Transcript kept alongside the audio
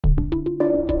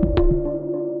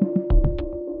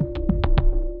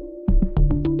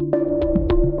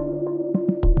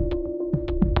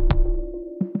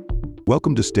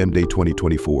Welcome to STEM Day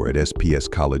 2024 at SPS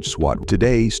College SWAT.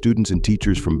 Today, students and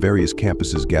teachers from various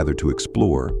campuses gather to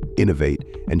explore, innovate,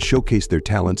 and showcase their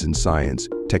talents in science,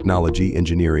 technology,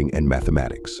 engineering, and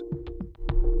mathematics.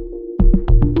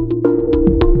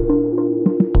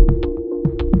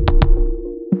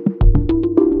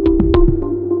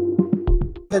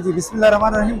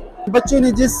 बिस्मिल्लाहिर्रहमानिर्रहीम। बच्चों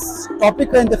ने जिस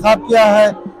topic का इंतखाब किया है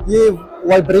ये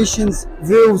vibrations,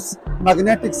 waves,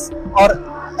 magnetics और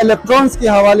electrons के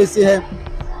हवाले से है।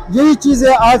 यही चीज़ें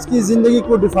आज की ज़िंदगी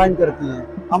को डिफाइन करती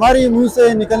हैं। हमारे मुंह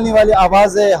से निकलने वाली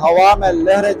आवाज़ें हवा में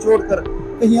लहरें छोड़कर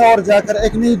कहीं और जाकर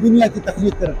एक नई दुनिया की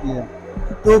तख्लीक करती है।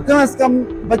 तो कम से कम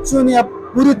बच्चों ने अब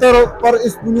पूरी तरह पर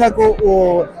इस दुनिया को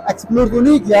एक्सप्लोर तो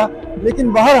नहीं किया,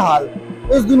 लेकिन बहरहाल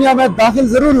उस दुनिया में दाखिल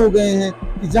ज़रूर हो गए हैं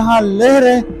कि जहाँ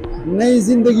लहरें नई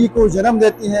ज़िंदगी को जन्म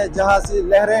देती हैं, जहाँ से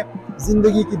लहरें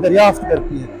ज़िंदगी की दरियाफ्त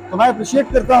करती हैं। तो मैं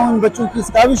अप्रिशिएट करता हूँ इन बच्चों की इस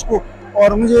काविश को,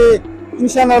 और मुझे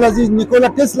इंशाअल्लाह अज़ीज़ निकोला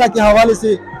टेस्ला के हवाले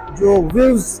से जो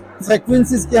वेव्स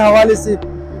फ्रीक्वेंसीज के हवाले से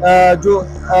जो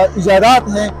इजादात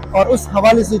हैं और उस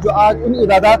हवाले से जो आज उन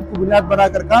इजादात को बुनियाद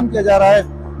बनाकर काम किया जा रहा है,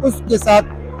 उसके साथ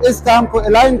इस काम को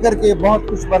अलाइन करके बहुत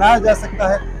कुछ बनाया जा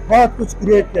सकता है, बहुत कुछ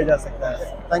क्रिएट किया जा सकता है।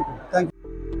 Thank you.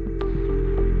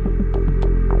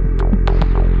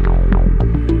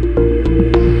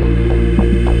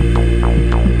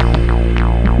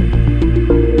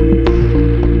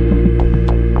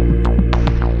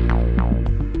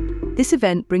 This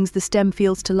event brings the STEM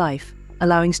fields to life,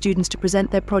 allowing students to present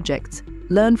their projects,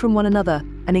 learn from one another,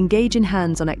 and engage in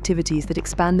hands-on activities that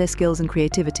expand their skills and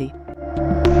creativity.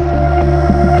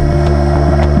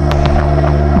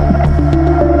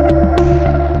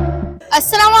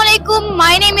 Assalamu alaikum,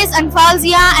 my name is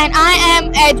Anfalzia and I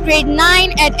am at grade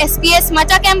 9 at SPS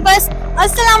Rahimabad Campus.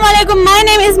 Assalamu alaikum, my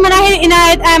name is Manahil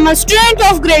Inayat. I am a student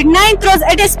of grade 9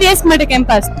 at SPS Rahimabad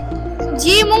Campus.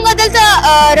 जी मुंगा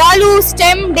दलता रालू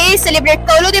STEM day celebrate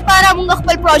करो दे पारा मुंगा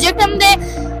खपल project हम दे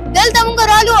दलता मुंगा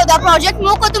रालू दा project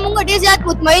मौका तो मुंगा ढेर ज्यादा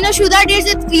मुतमईन शुदा ढेर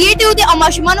ज्यादा क्रिएटिव दे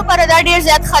अमाशमानो पर दा ढेर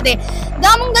ज्यादा खदे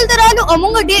दा मुंगा दलता रालू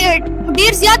मुंगा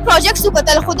ढेर ज्यादा प्रोजेक्ट्स को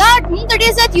कतल खुदा मुंगा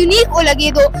ढेर ज्यादा यूनिक ओ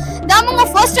लगे दो दा मुंगा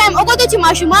फर्स्ट टाइम ओको तो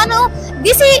चिमाशमानो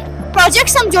दिसी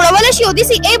प्रोजेक्ट्स हम जोड़वाले शी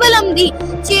दिसी एबल हम दी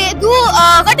चे दो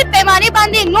गट पैमाने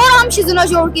बांधे नोर हम शिजुना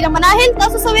जोड़ की मनाहिल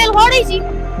तासो सवेल होड़ी जी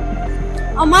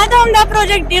अमादा हम दा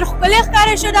project ډیر خپل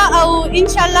ښکار شوه او ان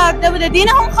شاء الله د دین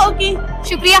هم خو کی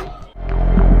شکریہ.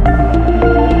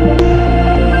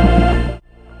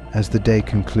 As the day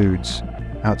concludes,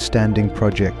 outstanding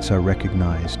projects are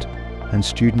recognized and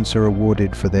students are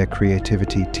awarded for their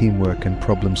creativity, teamwork and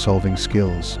problem-solving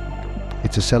skills.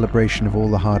 It's a celebration of all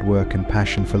the hard work and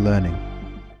passion for learning.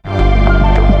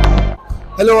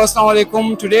 Hello, assalamu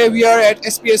alaikum. Today we are at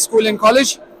SPS School and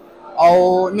College.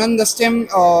 Our none the STEM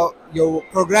your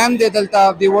program de dalta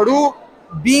de wadu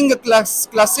being a class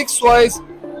 6 wise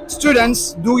students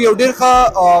do your dirkha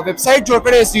website jod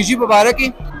kare SDG mubarak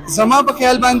zama pa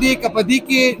khayal bandi kapadi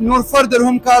ke nur further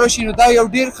hum karo shinu da your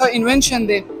dirkha invention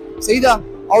de saida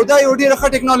au da your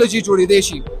dirkha technology jodi de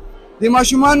shi de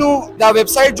mashumanu da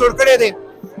website jod kare de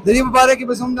dadi mubarak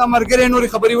bas hum da margare nur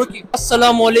khabari waki.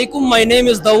 Assalamu alaikum, my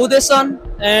name is Dawood Hasan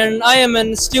and I am a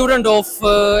student of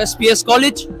SPS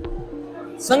College.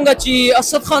 څنګه چې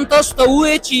اسد خان تاسو ته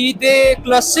وایي چې د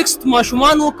کلاس 6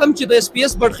 ماشومان کوم چې د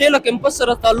SPS بډخیله کمپس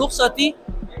سره تعلق ساتي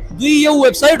دوی یو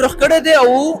ویب سایټ رخ کړی دی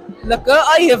او لکه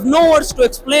I have no words to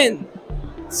explain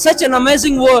such an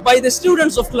amazing work by the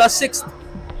students of class 6.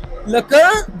 لکه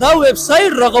دا ویب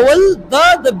سایټ رغول دا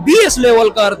د BS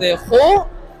لیول کار دی، خو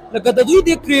لکه د دوی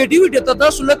د کریټیویټي ته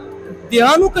تاسو لکه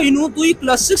دھیان وکړئ نو دوی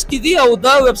کلاس 6 کې دي او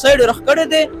دا ویب سایټ رخ کړی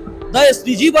دی، دا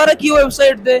SDG باره کې ویب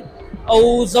سایټ دی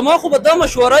او زما خو به دا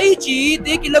مشوره ای چې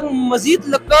دې کې لږ مزید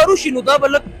لږ کار وشي نو دا به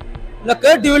لکه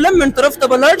ډیولپمنټ طرف ته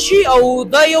به لاړ شي او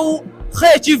دا یو ښه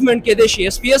اچیومنټ کیدای شي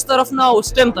SPS طرف نه او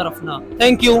STEM طرف نه.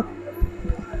 تھینک یو.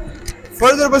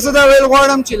 فردر بس دا ویل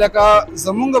غواړم چې لکه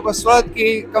زمونږ په سواد کې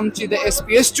کم چې د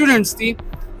SPS سټوډنټس دي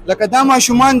لکه دا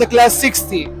ماشومان د کلاس 6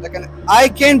 دي، لکه I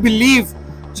can't believe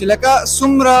چې لکه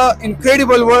څومره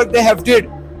incredible work they have did.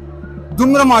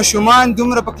 دومره ماشومان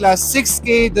دومره په کلاس 6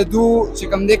 کې د دو چې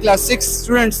کوم د کلاس 6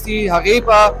 سټوډنټس دي هغه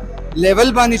په لیول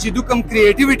باندې چې دو کوم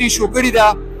کریټیویټي شو کړی دا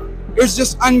اټس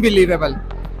جست انبلیویبل.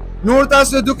 نور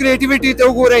تاسو د کریټیویټي ته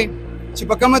وګورئ چې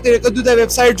په کومه طریقه د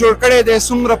ویب سایټ جوړ کړی دی،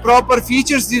 څومره پراپر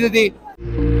فیچرز دي د دې.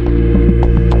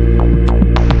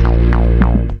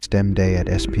 STEM Day at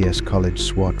SPS College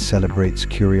SWAT celebrates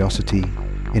curiosity,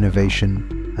 innovation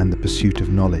and the pursuit of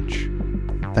knowledge.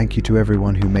 Thank you to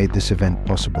everyone who made this event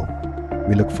possible.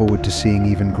 We look forward to seeing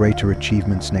even greater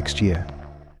achievements next year.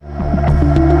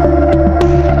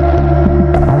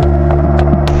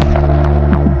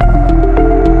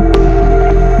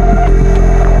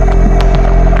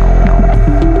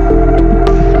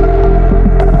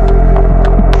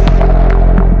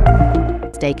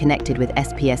 Stay connected with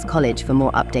SPS College for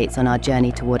more updates on our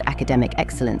journey toward academic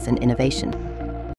excellence and innovation.